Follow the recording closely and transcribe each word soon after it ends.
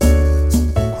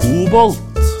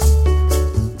kobolt,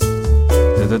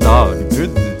 dette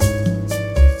dagbrudd,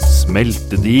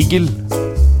 smeltedigel,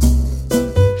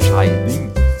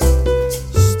 skeining,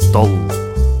 stål,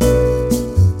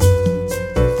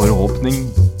 forhåpning,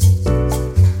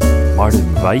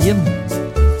 Malmveien,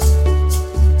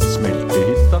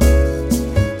 smeltehytta.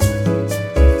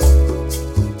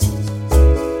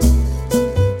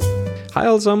 Hei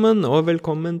alle sammen, og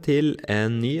velkommen til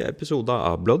en ny episode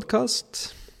av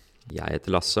Bloodcast. Jeg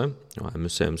heter Lasse, og er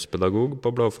museumspedagog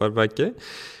på Blåfarverket.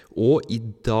 Og i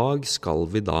dag skal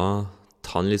vi da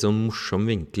ta en litt sånn morsom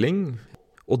vinkling,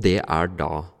 og det er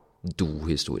da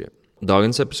dohistorie.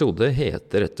 Dagens episode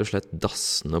heter rett og slett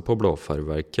Dassene på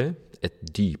Blåfarverket, et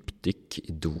dypdykk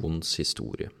i doens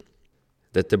historie.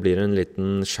 Dette blir en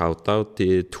liten shoutout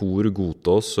til Tor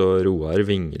Gotås og Roar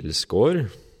Vingelsgård,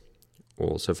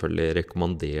 og selvfølgelig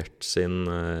rekommandert sin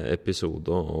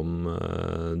episode om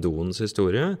doens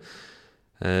historie.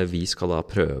 Vi skal da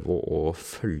prøve å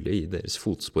følge i deres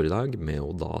fotspor i dag med å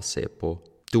da se på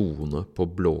doene på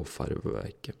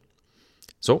Blåfarverket.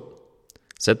 Så,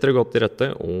 sett dere godt i rette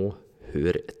og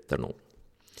hør etter nå.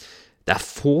 Det er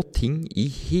få ting i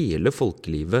hele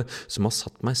folkelivet som har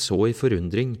satt meg så i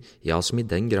forundring, ja, som i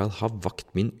den grad har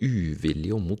vakt min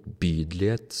uvilje og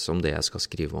motbydelighet som det jeg skal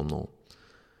skrive om nå.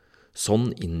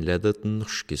 Sånn innledet den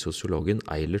norske sosiologen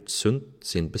Eilert Sundt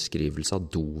sin beskrivelse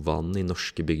av dovanen i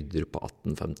norske bygder på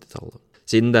 1850-tallet.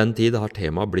 Siden den tid har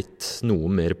temaet blitt noe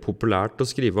mer populært å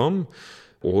skrive om,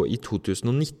 og i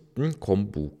 2019 kom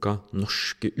boka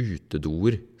Norske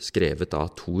utedoer, skrevet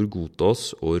av Tor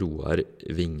Gotås og Roar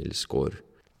Vingelsgård.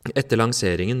 Etter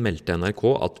lanseringen meldte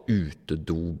NRK at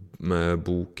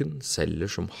utedoboken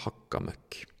selger som hakka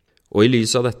møkk. Og i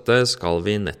lys av dette skal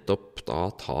vi nettopp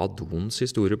da ta doens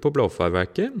historie på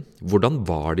Blåfarverket. Hvordan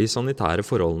var de sanitære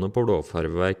forholdene på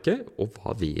Blåfarverket, og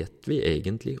hva vet vi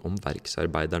egentlig om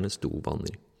verksarbeidernes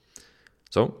dovanner?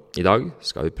 Så i dag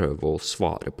skal vi prøve å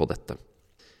svare på dette.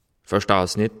 Første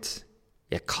avsnitt: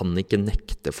 jeg kan ikke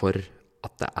nekte for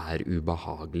at det er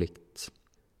ubehagelig.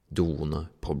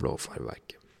 Doene på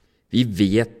Blåfarverket. Vi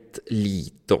vet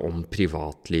lite om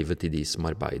privatlivet til de som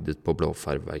arbeidet på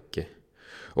Blåfarverket.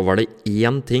 Og var det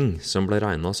én ting som ble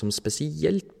regnet som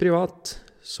spesielt privat,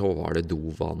 så var det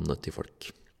dovanene til folk.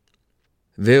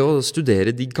 Ved å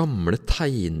studere de gamle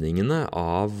tegningene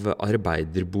av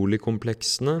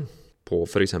arbeiderboligkompleksene på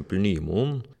for eksempel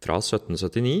Nymoen fra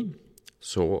 1779,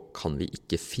 så kan vi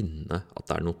ikke finne at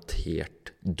det er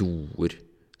notert doer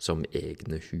som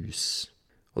egne hus.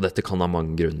 Og dette kan ha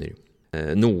mange grunner.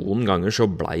 Noen ganger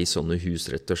så blei sånne hus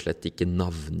rett og slett ikke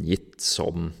navngitt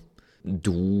som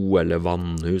do eller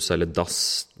vannhus eller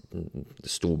dass. Det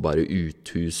sto bare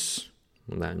uthus.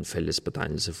 Det er en felles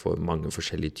betegnelse for mange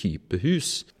forskjellige typer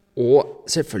hus. Og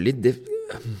selvfølgelig, det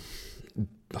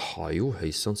har jo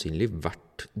høyst sannsynlig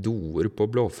vært doer på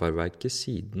Blåfarverket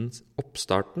siden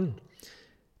oppstarten.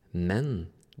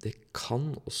 Men det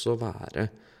kan også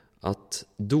være at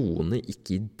doene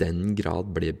ikke i den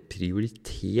grad ble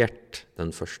prioritert den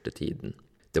første tiden.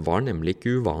 Det var nemlig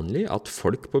ikke uvanlig at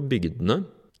folk på bygdene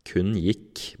kun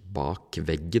gikk bak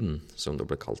veggen, som det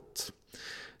ble kalt.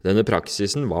 Denne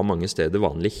praksisen var mange steder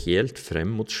vanlig helt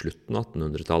frem mot slutten av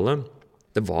 1800-tallet.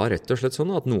 Det var rett og slett sånn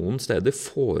at noen steder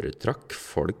foretrakk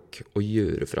folk å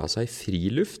gjøre fra seg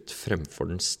friluft fremfor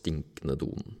den stinkende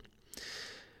doen.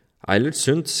 Eilert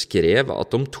Sundt skrev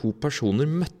at om to personer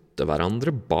møtte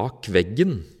hverandre bak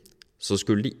veggen, så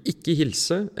skulle de ikke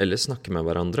hilse eller snakke med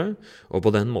hverandre, og på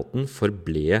den måten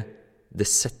forble det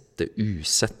sette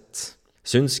usett.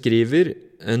 Sundt skriver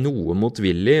noe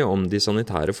motvillig om de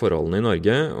sanitære forholdene i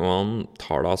Norge, og han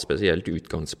tar da spesielt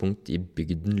utgangspunkt i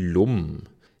bygden Lom.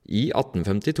 I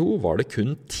 1852 var det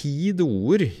kun 10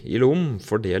 doer i Lom,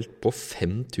 fordelt på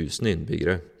 5000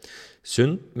 innbyggere.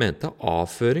 Sundt mente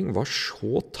avføring var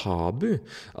så tabu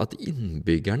at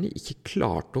innbyggerne ikke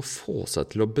klarte å få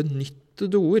seg til å benytte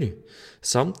doer,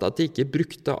 samt at de ikke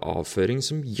brukte avføring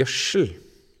som gjødsel.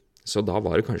 Så da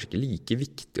var det kanskje ikke like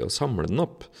viktig å samle den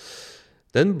opp.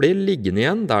 Den ble liggende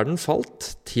igjen der den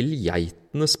falt, til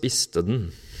geitene spiste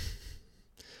den.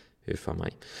 Huffa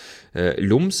meg.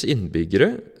 Loms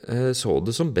innbyggere så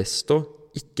det som best å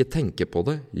ikke tenke på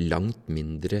det, langt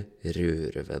mindre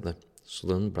røre ved det.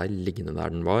 Så den ble liggende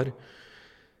der den var.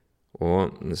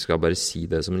 Og jeg skal bare si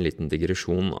det som en liten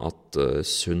digresjon, at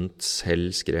Sundt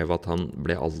selv skrev at han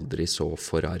ble aldri så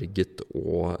forarget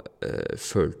og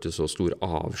følte så stor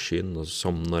avsky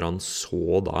som når han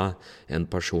så da en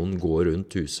person gå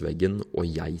rundt husveggen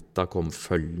og geita kom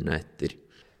følgende etter.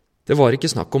 Det var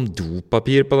ikke snakk om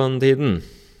dopapir på denne tiden.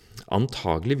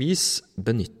 Antageligvis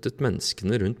benyttet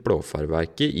menneskene rundt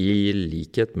Blåfarverket i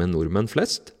likhet med nordmenn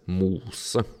flest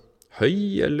mose.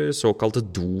 høy eller såkalte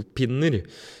dopinner,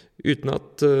 uten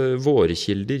at våre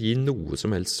kilder gir noe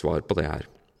som helst svar på det her.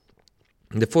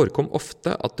 Det forekom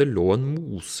ofte at det lå en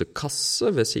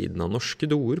mosekasse ved siden av norske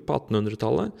doer på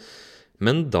 1800-tallet,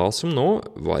 men da som nå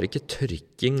var ikke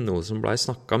tørking noe som blei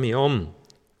snakket mye om.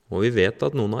 Og vi vet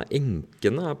at noen av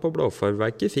enkene her på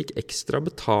Blåfarverket fikk ekstra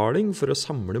betaling for å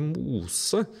samle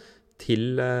mose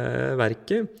til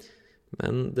verket,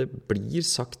 men det blir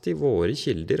sagt i våre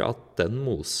kilder at den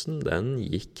mosen den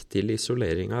gikk til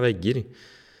isolering av vegger.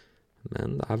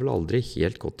 Men det vel aldri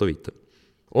helt godt å vite.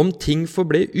 Om ting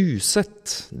forble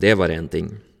usett, det var en ting,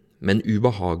 men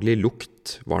ubehagelig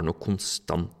lukt var nok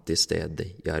konstant til stede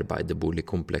i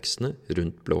arbeiderboligkompleksene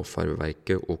rundt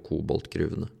Blåfarverket og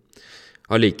koboltgruvene.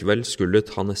 Allikevel skulle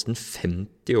det ta nesten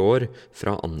 50 år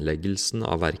fra anleggelsen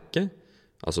av verket,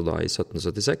 altså da i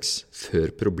 1776,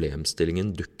 før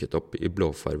problemstillingen dukket opp i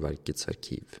Blåfarverkets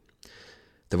arkiv.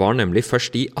 Det var nemlig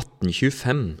først i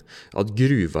 1825 at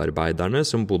gruvearbeiderne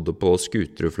som bodde på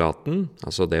Skuterudflaten,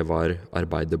 altså det var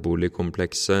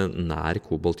arbeiderboligkomplekset nær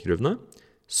koboltgruvene,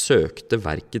 søkte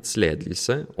verkets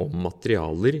ledelse om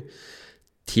materialer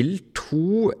til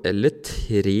 2 eller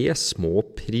 3 små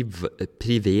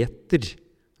priveter.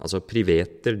 Altså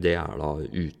priveter, det da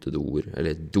utedoer,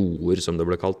 eller doer som det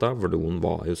ble kalt da, for doen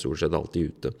var jo stort sett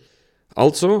alltid ute.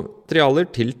 Altså materialer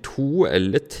til 2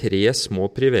 eller 3 små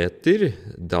priveter,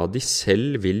 da de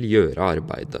selv vil gjøre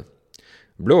arbeidet.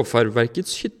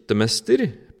 Blåfarverkets hyttemester,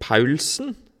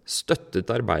 Paulsen,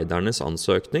 støttet arbeidernes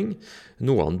ansøkning,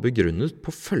 noe han begrunnet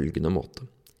på følgende måte.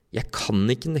 Jeg kan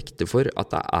ikke nekte for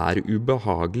at det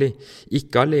ubehagelig,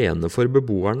 ikke alene for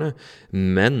beboerne,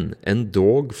 men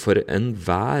endog for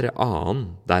enhver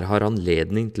annen der har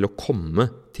anledning til å komme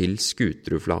til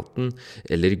Skuterudflaten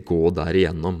eller gå der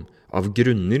igjennom, av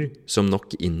grunner som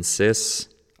nok innses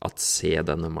at se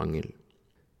denne mangel.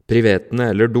 Privetene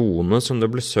eller doene som det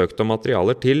ble søkt om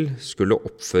materialer til, skulle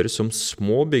oppføres som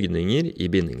små bygninger i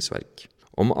bindingsverk.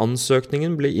 Om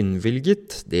ansøkningen ble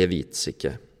innvilget, det vites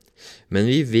ikke. Men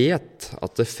vi vet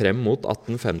at det frem mot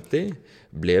 1850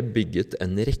 ble bygget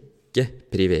en rekke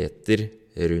priveter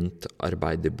rundt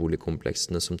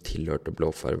arbeiderboligkompleksene som tilhørte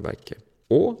Blåfarverket,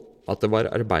 og at det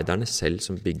var arbeiderne selv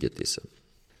som bygget disse.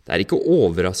 Det ikke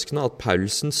overraskende at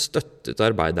Paulsen støttet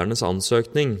arbeidernes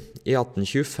ansøkning. I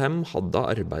 1825 hadde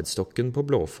arbeidsstokken på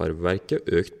Blåfarverket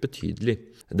økt betydelig.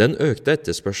 Den økte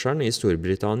etterspørselen i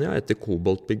Storbritannia etter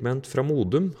koboltpigment fra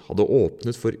Modum hadde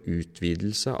åpnet for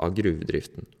utvidelse av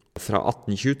gruvedriften. Fra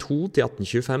 1822 til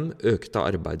 1825 økte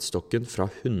arbeidsstokken fra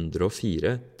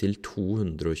 104 til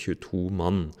 222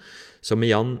 mann, som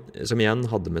igjen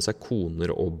hadde med seg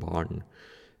koner og barn.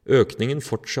 Økningen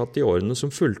fortsatte i årene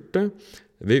som fulgte.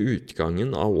 Ved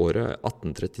utgangen av året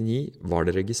 1839 var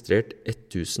det registrert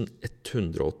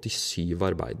 1187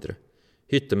 arbeidere.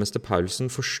 Hyttemester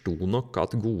Paulsen forsto nok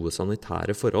at gode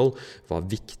sanitære forhold var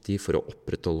viktig for å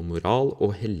opprettholde moral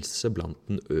og helse blant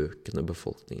den økende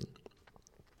befolkningen.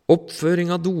 Oppføring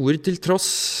av doer til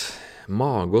tross,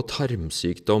 mage- og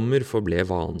tarmsykdommer forble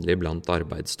vanlig blant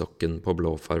arbeidsstokken på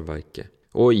Blåfarverket,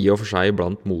 og i og for seg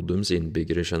blant Modums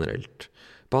innbyggere generelt.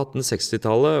 På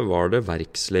 1860-tallet var det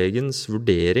verkslegens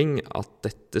vurdering at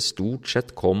dette stort sett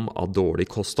kom av dårlig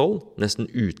kosthold, nesten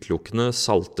utelukkende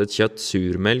saltet kjøtt,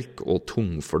 surmelk og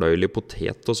tungfordøyelig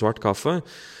potet og svart kaffe,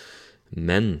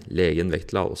 men legen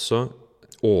vektla også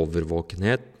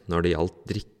overvåkenhet når det gjaldt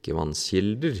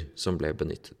drikkevannskilder som ble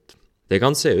benyttet. Det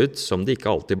kan se ut som det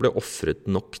ikke alltid ble offret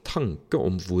nok tanke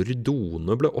om hvor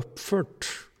doene ble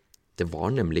oppført. Det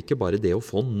var nemlig ikke bare det å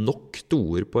få nok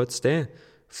doer på et sted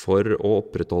for å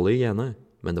opprettholde hygiene,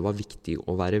 men det var viktig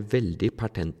å være veldig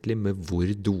pertentlig med hvor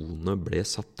doene ble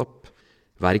satt opp.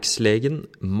 Verkslegen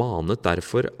manet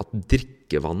derfor at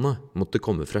drikkevannet måtte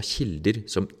komme fra kilder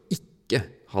som ikke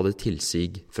hadde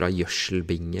tilsig fra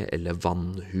gjødselbinge eller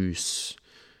vannhus.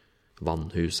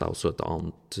 Vannhus også et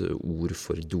annet ord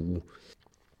for do.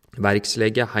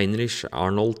 Verkslege Heinrich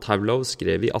Arnold Thaulow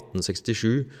skrev i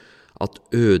 1867 at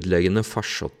ødeleggende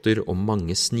farsotter og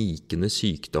mange snikende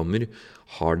sykdommer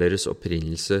har deres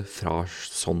opprinnelse fra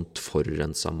sånt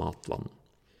forurenset matvann.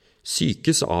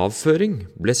 Sykes avføring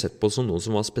ble sett på som noe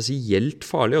som var spesielt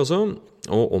farlig også,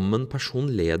 og om en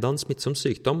person led av en smittsom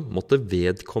sykdom, måtte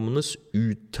vedkommendes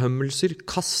uttømmelser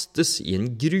kastes i en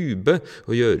grube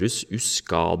og gjøres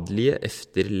uskadelige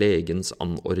efter legens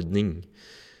anordning.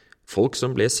 Folk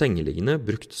som ble sengeliggende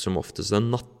brukte som oftest en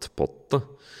nattpotte,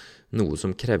 noe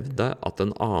som krevde at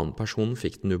en annen person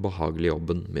fikk den ubehagelige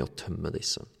jobben med å tømme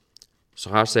disse.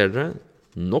 Så her ser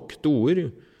dere nok doer,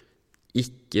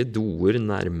 ikke doer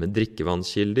nærme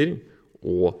drikkevannskilder,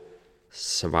 og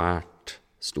svært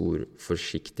stor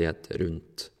forsiktighet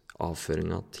rundt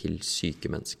avføringa til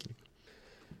syke mennesker.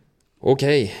 Ok,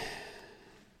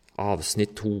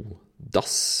 avsnitt 2.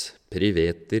 Dass,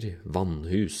 priveter,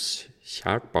 vannhus.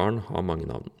 Kjært barn har mange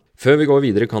navn. Før vi går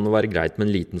videre kan det være greit med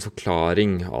en liten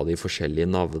forklaring av de forskjellige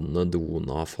navnene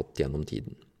doene har fått gjennom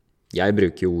tiden. Jeg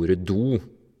bruker jo ordet do,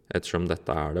 ettersom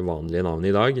dette er det vanlige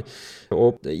navnet i dag.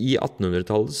 Og i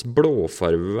 1800-tallets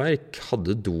blåfarveverk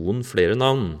hadde doen flere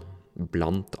navn,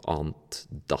 blant annet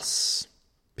dass,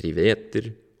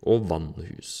 priveter og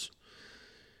vannhus.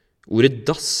 Ordet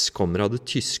dass kommer av det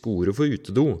tyske ordet for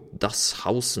utedo,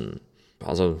 Dasshausen,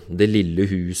 altså det lille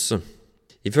huset.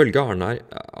 Ifølge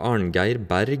Arngeir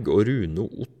Berg og Rune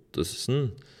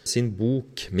Ottesen sin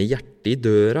bok Med hjertet i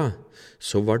døra,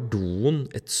 så var doen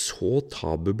et så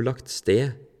tabubelagt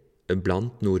sted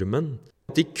blant nordmenn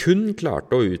at de kun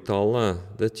klarte å uttale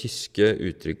det tyske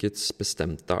uttrykkets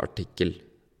bestemte artikkel,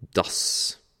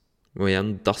 das. Og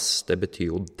igjen, das, det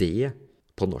betyr jo det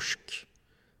på norsk.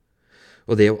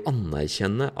 Og det å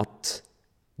anerkjenne at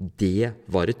det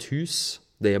var et hus,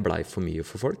 det ble for mye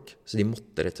for folk, så de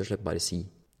måtte rett og slett bare si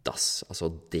das,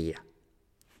 altså det.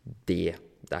 Det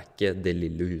er ikke det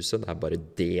lille huset, det er bare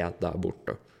det der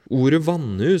borte. Ordet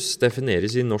vannhus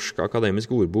defineres i Norsk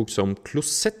Akademisk Ordbok som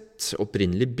klosett,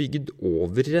 opprinnelig bygd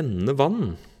over rennende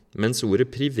vann, mens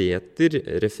ordet priveter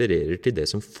refererer til det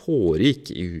som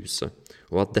foregikk i huset,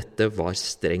 og at dette var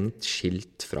strengt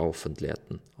skilt fra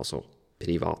offentligheten, altså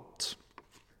privat.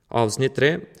 Avsnitt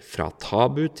 3. Fra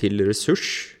tabu til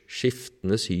ressurs,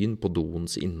 skiftende syn på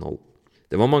doens innhold.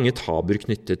 Det var mange tabuer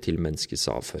knyttet til menneskets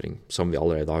avføring, som vi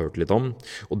allerede har hørt litt om,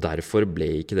 og derfor ble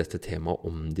ikke dette temaet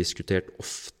omdiskutert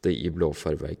ofte i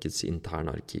Blåfarverkets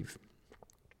interne arkiv.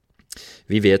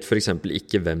 Vi vet for eksempel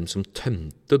ikke hvem som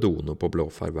tømte doene på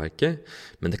Blåfarverket,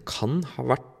 men det kan ha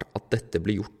vært at dette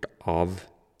ble gjort av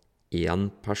en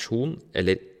person,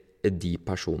 eller de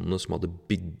personene som hadde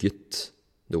bygget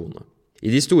doene. I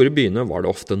de store byene var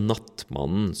det ofte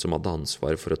nattmannen som hadde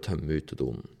ansvar for å tømme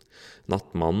utedoen.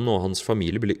 Nattmannen og hans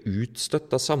familie ble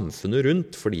utstøtt av samfunnet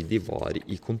rundt fordi de var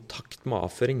i kontakt med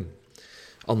avføring.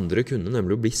 Andre kunne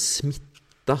nemlig bli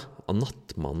smittet av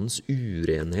nattmannens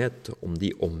urenhet om de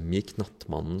omgikk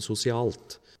nattmannen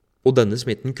sosialt. Og denne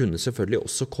smitten kunne selvfølgelig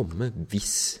også komme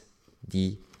hvis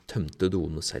de tømte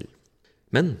doene selv.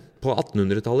 Men på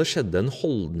 1800-tallet skjedde en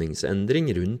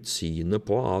holdningsendring rundt synet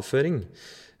på avføring.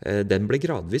 Den ble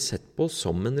gradvis sett på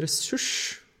som en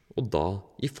ressurs, og da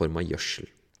i form av gjødsel.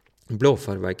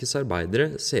 Blåfarverkets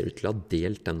arbeidere ser ut til å ha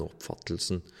delt denne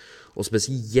oppfattelsen, og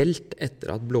spesielt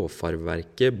etter at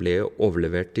Blåfarverket ble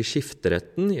overlevert til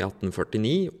skifteretten i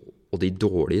 1849, og de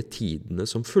dårlige tidene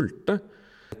som fulgte,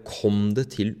 kom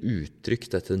det til uttrykk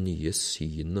dette nye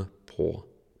synet på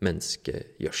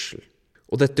menneskegjødsel.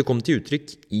 Og dette kom til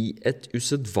uttrykk i et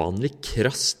usedvanlig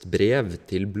krast brev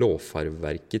til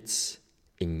Blåfarverkets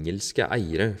engelske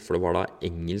eiere, for det var da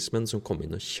engelskmenn som kom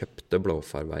inn og kjøpte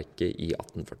Blåfarverket i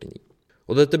 1849.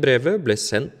 Og dette brevet ble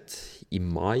sendt i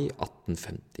mai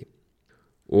 1850.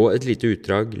 Og et lite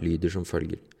utdrag lyder som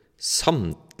følger.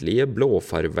 Samtlige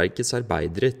Blåfarverkets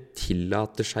arbeidere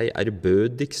tillater seg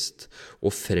ærbødigst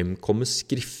å fremkomme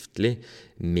skriftlig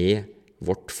med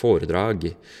vårt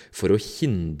foredrag for å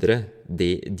hindre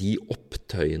de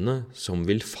opptøyene som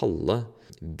vil falle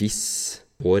hvis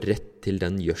vår rett til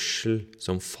den gjødsel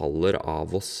som faller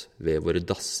av oss ved våre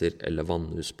dasser eller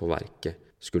vannhus på verket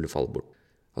skulle falle bort.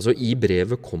 Altså i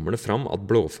brevet kommer det fram at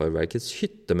Blåfarverkets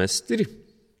hyttemester,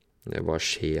 det var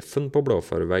sjefen på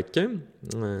Blåfarverket,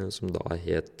 som da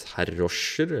het herr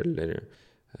Roscher, eller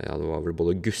ja, det var vel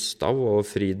både Gustav og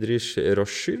Friedrich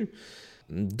Roscher.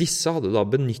 Disse hadde da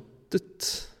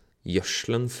benyttet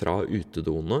gjødselen fra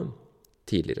utedoene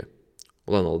tidligere.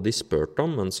 Og den hadde de spurt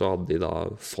om, men så hadde de da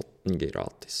fått den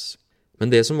gratis. Men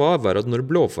det som var at når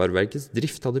Blåfarverkets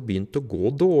drift hadde begynt å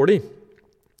gå dårlig,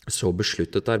 så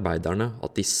besluttet arbeiderne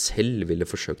at de selv ville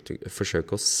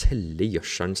forsøke å selge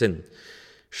gjødselen sin,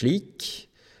 slik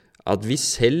at vi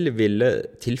selv ville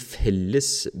til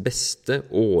felles beste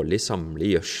årlig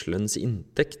samle gjødselens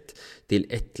inntekt til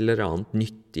et eller annet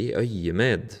nyttig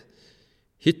øyemed.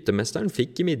 Hyttemesteren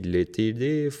fikk imidlertid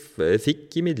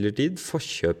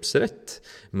forkjøpsrett,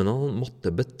 men han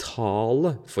måtte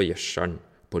betale for gjødselen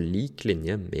på lik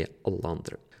linje med alle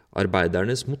andre.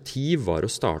 Arbeidernes motiv var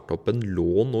å starte opp en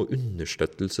lån- og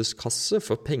understøttelseskasse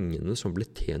for pengene som ble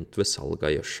tjent ved salg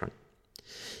av gjødselen.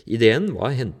 Ideen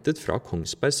var hentet fra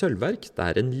Kongsberg Sølvverk,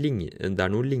 der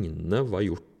noe lignende var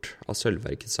gjort av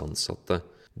Sølvverkets ansatte.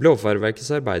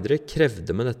 Blåfarverkets arbeidere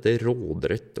krevde med dette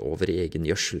råderett over egen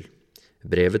gjødsel.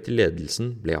 Brevet til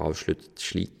ledelsen ble avsluttet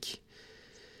slik.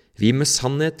 Vi med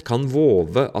sannhet kan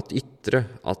våve at ytre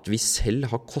at vi selv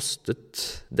har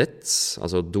kostet dets,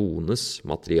 altså dones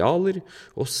materialer,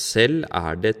 og selv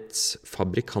dets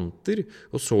fabrikanter,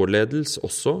 og således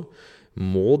også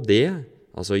må det,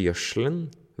 altså gjødselen,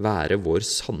 være vår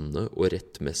sanne og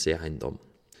rettmessige eiendom.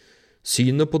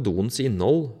 Synet på doens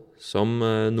innhold som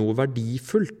noe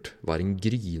verdifullt var en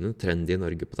gryende trend i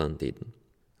Norge på den tiden.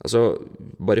 Altså,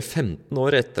 bare 15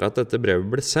 år etter at dette brevet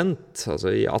ble sendt, altså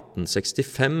i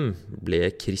 1865, ble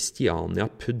Christiania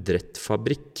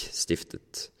Pudrettfabrikk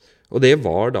stiftet. Og det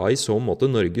var da i så måte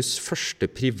Norges første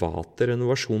private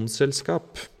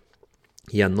renovasjonsselskap.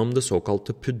 Gjennom det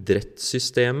såkalte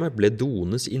pudrettsystemet ble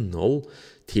dones innhold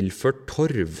tilført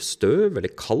torvstøv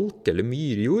eller kalk eller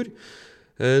myrjord,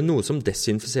 noe som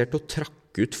desinfiserte og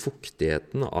trakk ut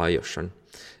fuktigheten av gjødselen.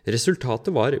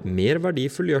 Resultatet var mer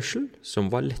verdifull gjødsel som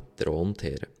var lettere å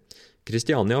håndtere.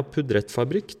 Christiania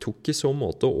Pudrettfabrikk tok i så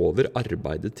måte over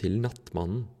arbeidet til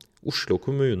nattmannen. Oslo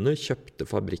kommune kjøpte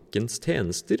fabrikkens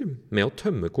tjenester med å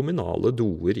tømme kommunale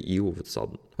doer i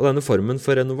hovedstaden. Og denne formen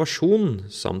for renovasjon,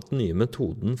 samt den nye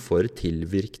metoden for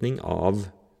tilvirkning av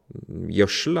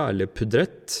gjødsel eller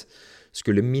pudrett,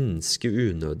 skulle minske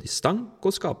unødig stank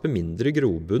og skape mindre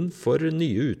grobunn for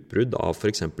nye utbrudd av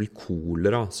for eksempel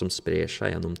kolera som sprer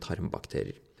seg gjennom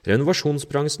tarmbakterier.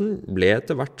 Renovasjonsbransjen ble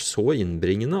etter hvert så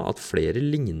innbringende at flere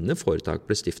lignende foretak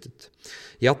ble stiftet.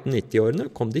 I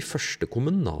 1890-årene kom de første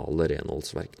kommunale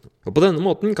renholdsverkene. Og på denne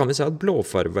måten kan vi si at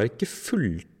blåfarverket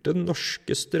fulgte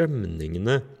norske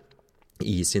strømningene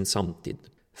i sin samtid.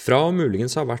 Fra å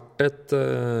muligens ha vært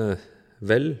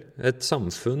et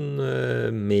samfunn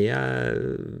med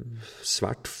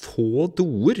svært få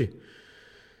doer.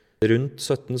 Rundt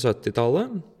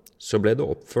 1770-tallet så ble det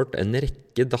oppført en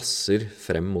rekke dasser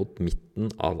frem mot midten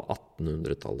av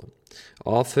 1800-tallet.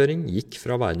 Avføring gikk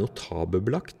fra å være noe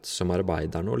tabubelagt som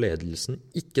arbeiderne og ledelsen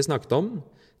ikke snakket om,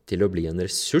 til å bli en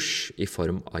ressurs i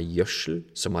form av gjødsel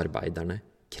som arbeiderne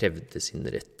krevde sin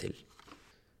rett til.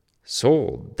 Så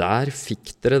der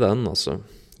fikk dere den, altså.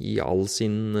 I all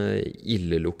sin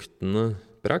illeluktende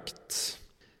prakt.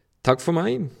 Takk for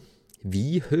meg.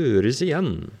 Vi høres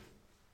igjen.